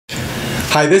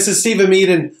Hi, this is Stephen Meade,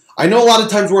 and I know a lot of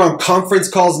times we're on conference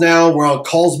calls now. We're on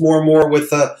calls more and more with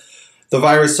the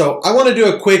virus. So I want to do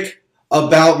a quick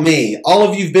about me. All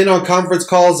of you have been on conference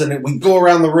calls, and we go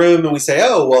around the room and we say,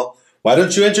 oh, well, why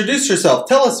don't you introduce yourself?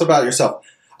 Tell us about yourself.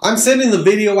 I'm sending the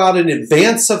video out in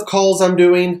advance of calls I'm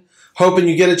doing, hoping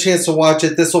you get a chance to watch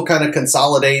it. This will kind of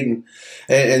consolidate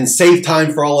and save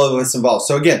time for all of us involved.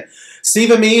 So again,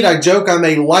 Stephen Meade, I joke I'm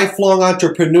a lifelong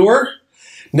entrepreneur.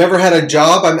 Never had a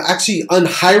job. I'm actually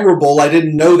unhireable. I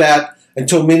didn't know that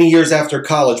until many years after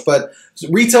college. But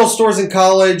retail stores in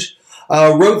college,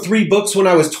 wrote 3 books when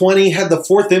I was 20, had the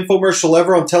 4th infomercial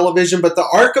ever on television. But the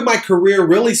arc of my career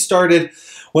really started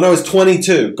when I was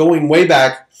 22, going way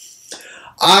back.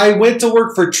 I went to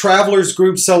work for Travelers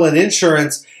Group selling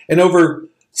insurance, and over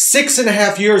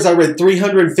 6.5 years, I read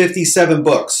 357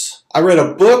 books. I read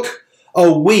a book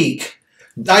a week,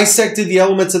 dissected the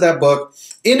elements of that book,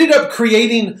 ended up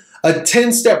creating a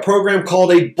 10-step program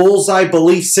called a Bullseye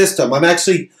Belief System. I'm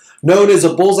actually known as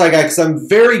a Bullseye guy because I'm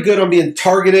very good on being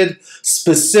targeted,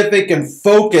 specific, and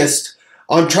focused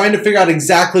on trying to figure out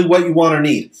exactly what you want or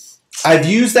need. I've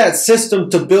used that system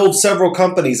to build several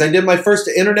companies. I did my first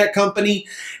internet company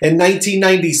in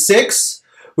 1996.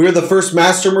 We were the first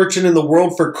master merchant in the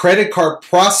world for credit card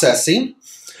processing.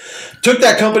 Took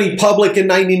that company public in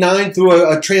 99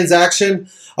 through a transaction.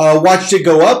 Watched it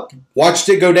go up, watched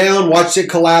it go down, watched it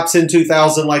collapse in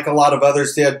 2000 like a lot of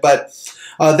others did. But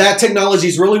that technology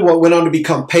is really what went on to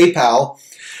become PayPal.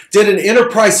 Did an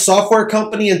enterprise software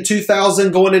company in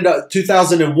 2000 going into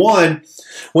 2001.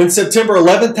 When September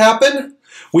 11th happened,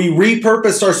 we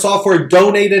repurposed our software,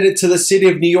 donated it to the city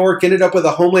of New York, ended up with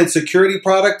a Homeland Security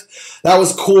product. That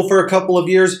was cool for a couple of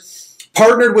years.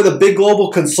 Partnered with a big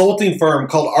global consulting firm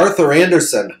called Arthur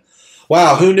Andersen.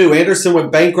 Wow, who knew? Andersen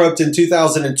went bankrupt in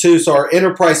 2002, so our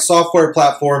enterprise software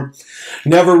platform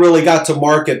never really got to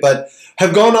market, but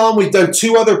have gone on. We've done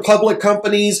 2 other public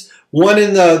companies, one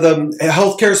in the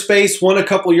healthcare space, one a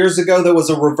couple years ago that was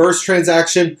a reverse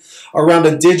transaction around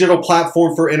a digital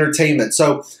platform for entertainment.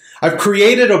 So I've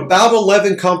created about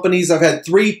 11 companies. I've had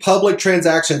 3 public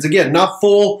transactions. Again, not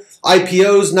full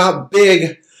IPOs, not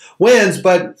big wins,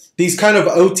 but these kind of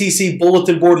OTC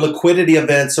bulletin board liquidity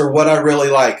events are what I really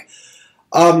like.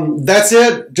 That's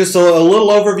it. Just a little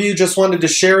overview. Just wanted to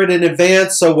share it in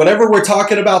advance. So whatever we're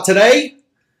talking about today,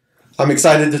 I'm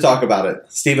excited to talk about it.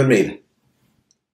 Stephen Meade.